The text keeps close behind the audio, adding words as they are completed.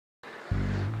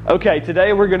Okay,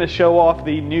 today we're going to show off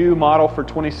the new model for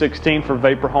 2016 for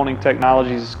vapor honing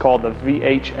technologies. It's called the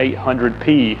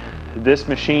VH800P. This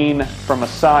machine, from a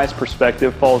size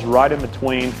perspective, falls right in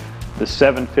between the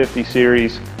 750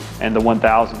 series and the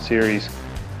 1000 series.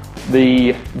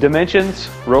 The dimensions,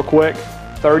 real quick,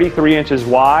 33 inches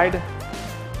wide,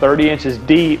 30 inches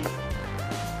deep,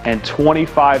 and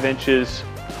 25 inches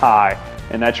high,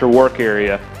 and that's your work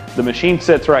area. The machine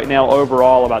sits right now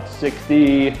overall about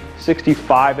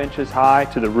 65 inches high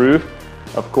to the roof.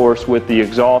 Of course, with the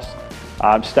exhaust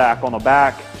stack on the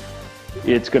back,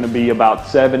 it's going to be about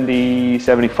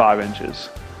 75 inches.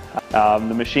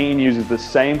 The machine uses the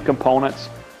same components,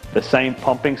 the same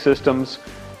pumping systems,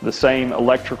 the same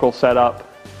electrical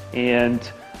setup, and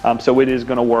so it is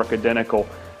going to work identical.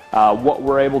 What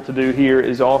we're able to do here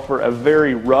is offer a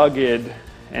very rugged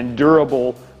and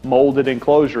durable molded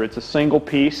enclosure. It's a single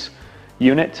piece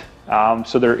unit,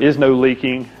 so there is no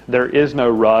leaking, there is no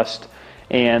rust,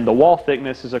 and the wall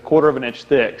thickness is 1/4 inch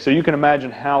thick. So you can imagine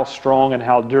how strong and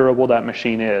how durable that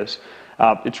machine is.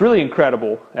 It's really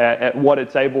incredible at what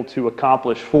it's able to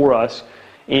accomplish for us.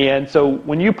 And so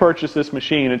when you purchase this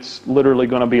machine, it's literally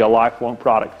going to be a lifelong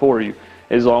product for you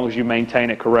as long as you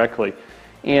maintain it correctly.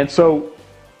 And so,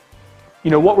 you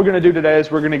know, what we're going to do today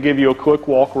is we're going to give you a quick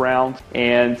walk around.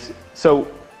 And so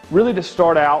really, to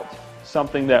start out,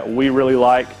 something that we really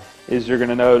like is you're going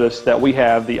to notice that we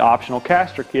have the optional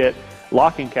caster kit,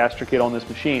 locking caster kit on this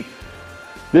machine.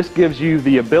 This gives you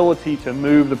the ability to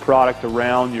move the product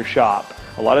around your shop.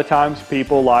 A lot of times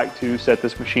people like to set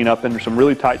this machine up in some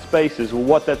really tight spaces. Well,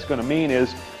 what that's going to mean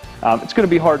is it's going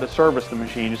to be hard to service the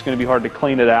machine. It's going to be hard to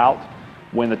clean it out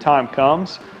when the time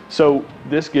comes. So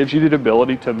this gives you the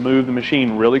ability to move the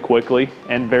machine really quickly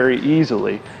and very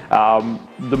easily.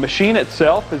 The machine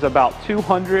itself is about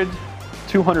 200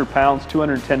 pounds,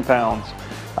 210 pounds.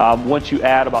 Once you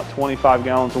add about 25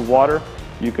 gallons of water,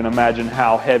 you can imagine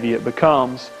how heavy it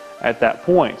becomes at that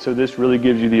point. So this really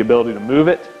gives you the ability to move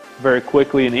it very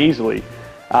quickly and easily.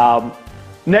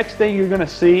 Next thing you're going to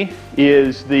see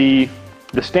is the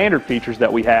standard features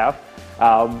that we have.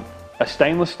 A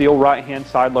stainless steel right-hand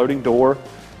side loading door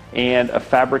and a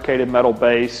fabricated metal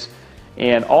base,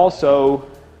 and also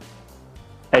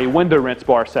a window rinse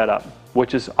bar setup,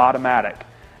 which is automatic.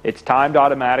 It's timed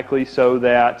automatically so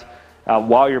that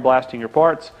while you're blasting your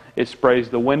parts, it sprays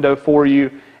the window for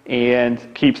you and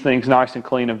keeps things nice and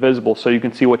clean and visible so you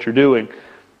can see what you're doing.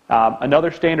 Another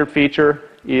standard feature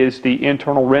is the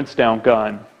internal rinse down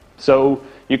gun. So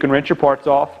you can rinse your parts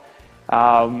off.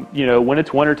 You know, when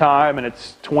it's winter time and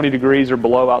it's 20 degrees or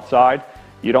below outside,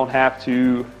 you don't have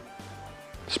to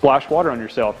splash water on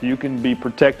yourself. You can be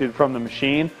protected from the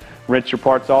machine, rinse your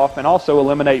parts off, and also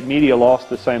eliminate media loss at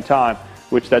the same time,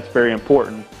 which that's very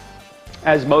important.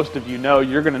 As most of you know,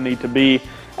 you're going to need to be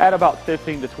at about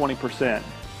 15 to 20%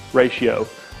 ratio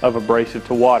of abrasive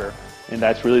to water, and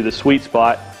that's really the sweet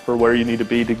spot for where you need to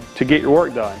be to get your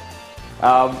work done.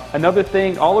 Another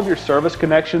thing, all of your service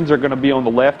connections are going to be on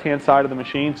the left-hand side of the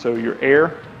machine, so your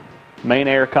air, main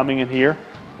air coming in here.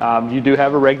 You do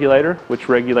have a regulator which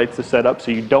regulates the setup,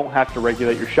 so you don't have to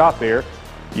regulate your shop air.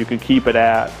 You can keep it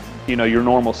at, you know, your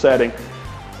normal setting.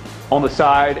 On the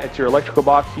side at your electrical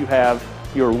box, you have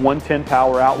your 110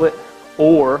 power outlet,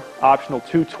 or optional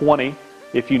 220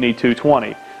 if you need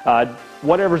 220.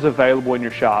 Whatever's available in your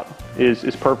shop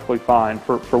is perfectly fine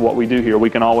for what we do here.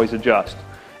 We can always adjust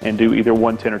and do either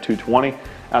 110 or 220.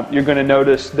 You're going to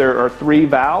notice there are 3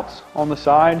 valves on the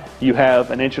side. You have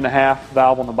an 1.5 inch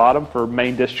valve on the bottom for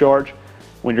main discharge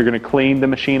when you're going to clean the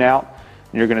machine out.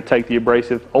 You're going to take the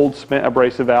abrasive, old spent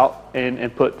abrasive out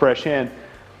and put fresh in.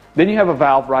 Then you have a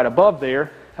valve right above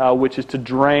there, which is to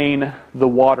drain the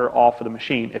water off of the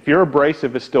machine. If your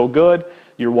abrasive is still good,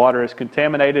 your water is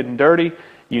contaminated and dirty,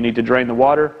 you need to drain the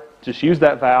water, just use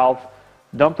that valve,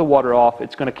 dump the water off.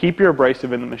 It's going to keep your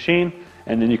abrasive in the machine,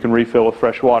 and then you can refill with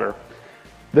fresh water.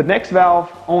 The next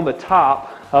valve on the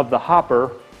top of the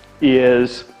hopper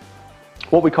is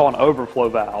what we call an overflow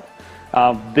valve.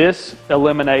 This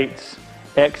eliminates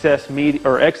excess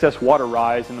water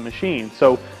rise in the machine.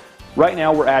 So right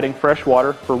now we're adding fresh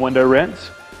water for window rinse,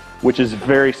 which is a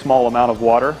very small amount of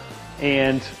water,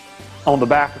 and on the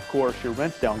back, of course, your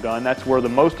rinse down gun, that's where the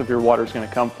most of your water is going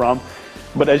to come from.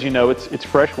 But as you know, it's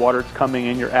fresh water, it's coming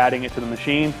in, you're adding it to the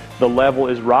machine, the level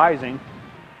is rising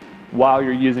while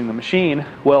you're using the machine.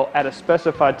 Well, at a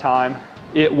specified time,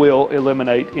 it will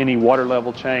eliminate any water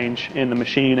level change in the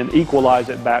machine and equalize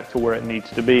it back to where it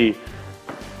needs to be.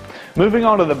 Moving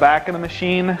on to the back of the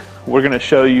machine, we're going to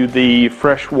show you the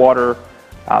freshwater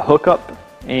hookup,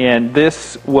 and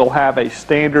this will have a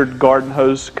standard garden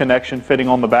hose connection fitting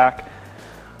on the back.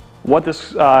 What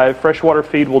this freshwater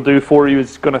feed will do for you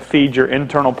is going to feed your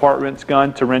internal part rinse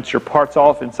gun to rinse your parts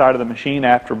off inside of the machine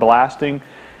after blasting.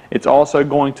 It's also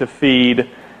going to feed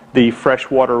the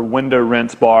freshwater window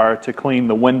rinse bar to clean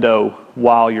the window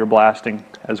while you're blasting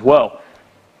as well.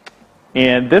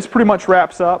 And this pretty much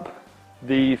wraps up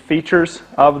the features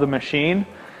of the machine.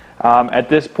 At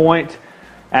this point,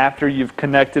 after you've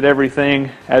connected everything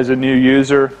as a new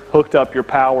user, hooked up your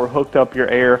power, hooked up your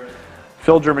air,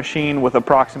 filled your machine with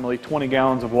approximately 20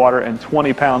 gallons of water and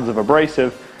 20 pounds of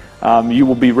abrasive, you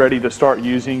will be ready to start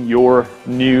using your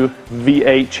new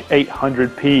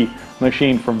VH800P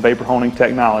machine from Vapor Honing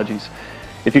Technologies.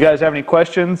 If you guys have any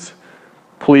questions,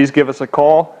 please give us a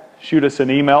call, shoot us an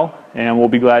email, and we'll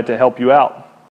be glad to help you out.